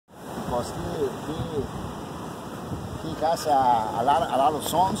because he has a lot of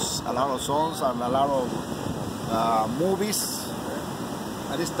songs, and a lot of movies.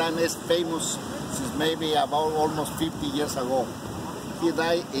 At this time, he's famous since maybe about almost 50 years ago. He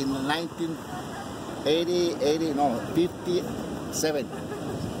died in 57.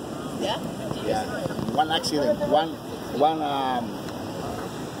 Yeah? Yeah, one accident, one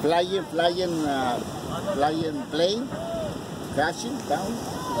flying plane crashing down.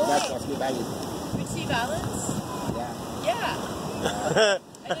 That was he died. Richie Valens? Yeah. Yeah.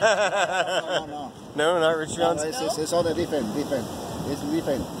 No. No, not Richie Valens. It's all different. It's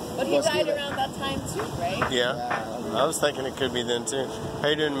different. But he died around that time too, right? Yeah. I was thinking it could be then too. How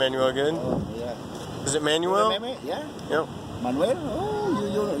you doing, Manuel? Good? Oh, yeah. Is it Manuel? Yeah. Yep. Manuel?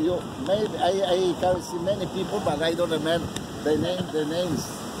 Oh, you maybe I can see many people, but I don't remember their names.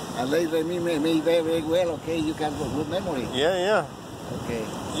 And they remember me very well. Okay, you can have good memory. Yeah. Okay.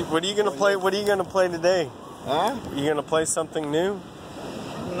 What are you gonna play? What are you gonna play today? Huh? You gonna play something new?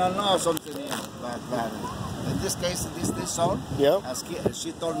 No, something new. But in this case, this song. Yep.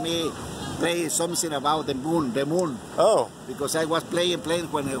 She told me play something about the moon. Oh. Because I was playing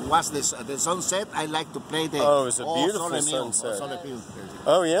when it was the sunset. I like to play the. Oh, it's a beautiful sunset.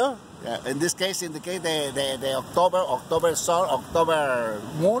 Oh yeah. Yeah, in this case, the October sun, October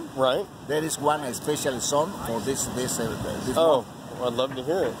moon. Right. There is one special song for this Oh, well, I'd love to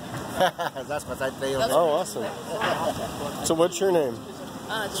hear it. That's what I play. Oh, awesome. So what's your name?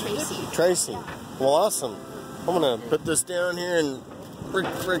 Tracy. Tracy. Well, awesome. I'm gonna put this down here and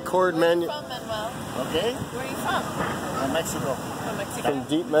record Manuel. Where are you from, Manuel? Okay. Where are you from? Mexico. From Mexico. From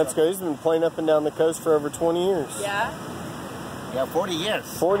deep Mexico. He's been playing up and down the coast for over 20 years. Yeah? Yeah, 40 years.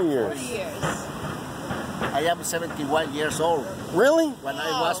 40 years. 40 years. I am 71 years old. Really? When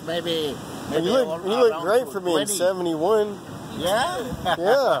I was maybe you look great for being 71. Yeah?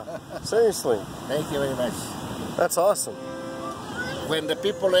 Yeah, seriously. Thank you very much. That's awesome. When the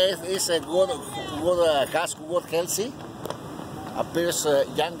people is a good healthy, appears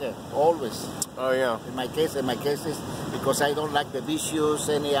younger always. Oh yeah. In my case is because I don't like the vicious,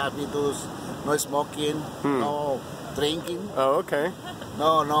 any habits, no smoking, no drinking. Oh okay.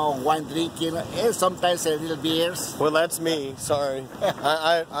 No wine drinking, and sometimes a little beers. Well, that's me. Sorry,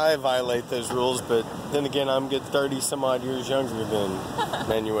 I violate those rules, but then again, I'm get 30 some odd years younger than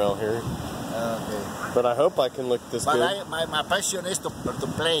Manuel here. Okay. But I hope I can look this but good. My passion is to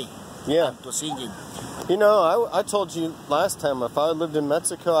play. Yeah. And to singing. You know, I told you last time, if I lived in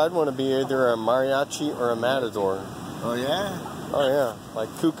Mexico, I'd want to be either a mariachi or a matador. Oh yeah. Oh yeah, like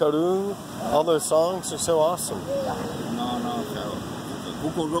Cucaru. All those songs are so awesome. No.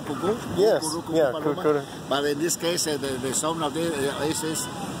 Cuckoo. Yes, yeah, Cuckoo. But in this case, the song of this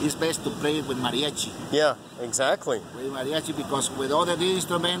is best to play with mariachi. Yeah, exactly. With mariachi, because with other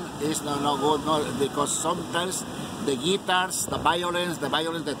instrument is no good. No, because sometimes the guitars, the violins, the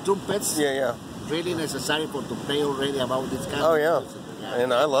trumpets. Yeah. Really necessary to play already about this kind. Oh of yeah. music. Yeah.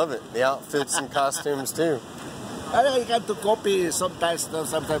 And I love it. The outfits and costumes too. I got to copy sometimes. For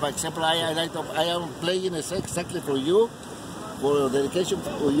example, I am playing exactly for you. For dedication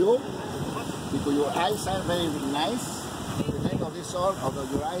to you, because your eyes are very nice. The name of this song,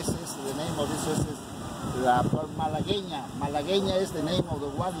 your eyes is the name of this is La Malagueña. Malagueña is the name of the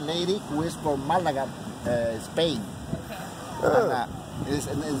one lady who is from Malaga, Spain. Oh. This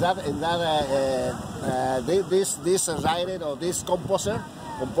writer or this composer,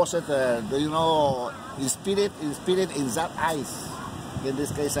 do you know, inspired in that eyes. In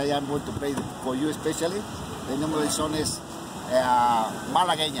this case, I am going to play for you especially. The name of the song is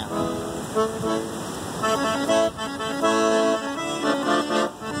Malagueña.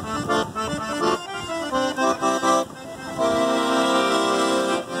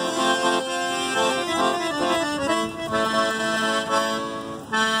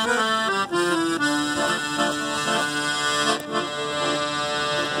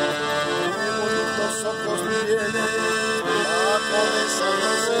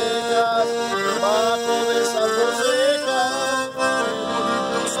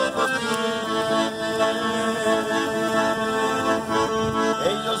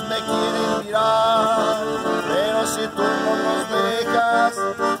 Ellos me quieren mirar, pero si tú no los dejas,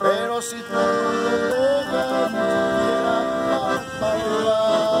 pero si tú no los dejas, quieran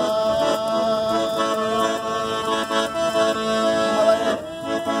bailar.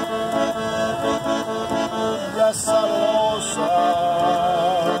 La sabrosa,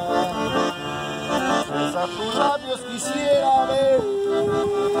 a tus labios quisiera ver,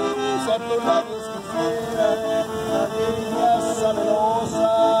 a tus labios quisiera ver, la niña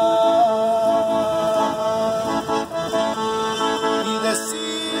sabrosa, y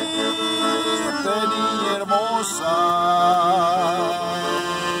decir de niña hermosa.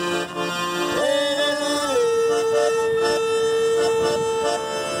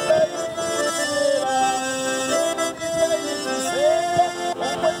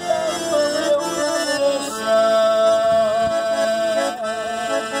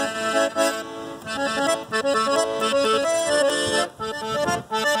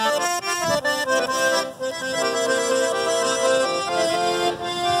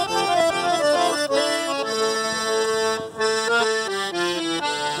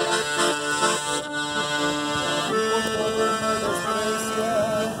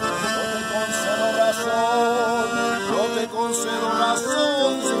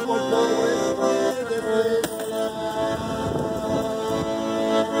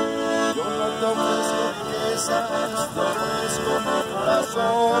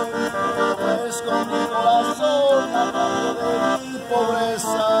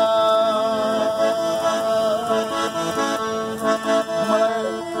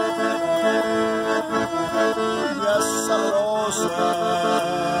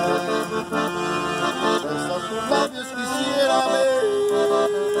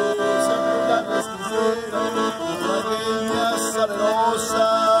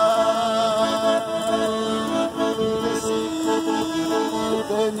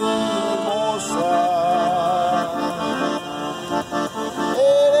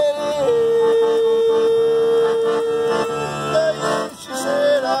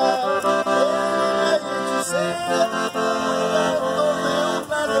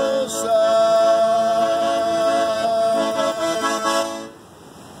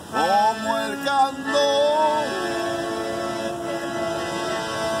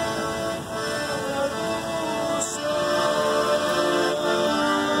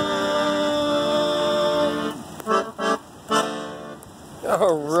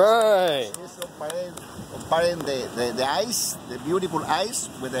 All right. Comparing the eyes, the beautiful eyes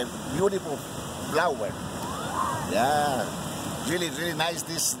with the beautiful flower. Yeah, really nice.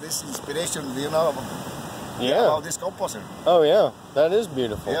 This inspiration, you know, about this composer. Oh yeah, that is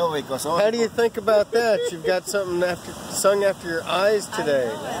beautiful. Yeah, because how do you think about that? You've got something sung after your eyes today.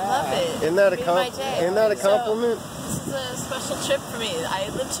 I love it. Isn't that a compliment? This is a special trip for me. I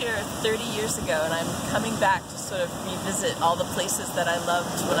lived here 30 years ago, and I'm coming back to sort of revisit all the places that I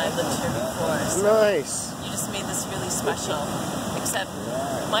loved when I lived here before. So nice. You just made this really special. Except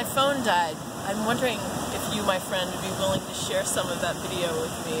my phone died. I'm wondering if you, my friend, would be willing to share some of that video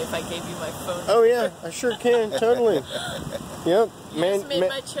with me if I gave you my phone. Oh yeah, I sure can. Totally. Yep. You just made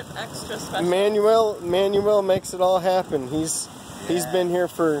my trip extra special. Manuel makes it all happen. He's been here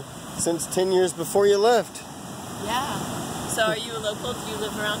since 10 years before you left. Yeah. So are you a local? Do you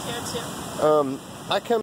live around here too? I come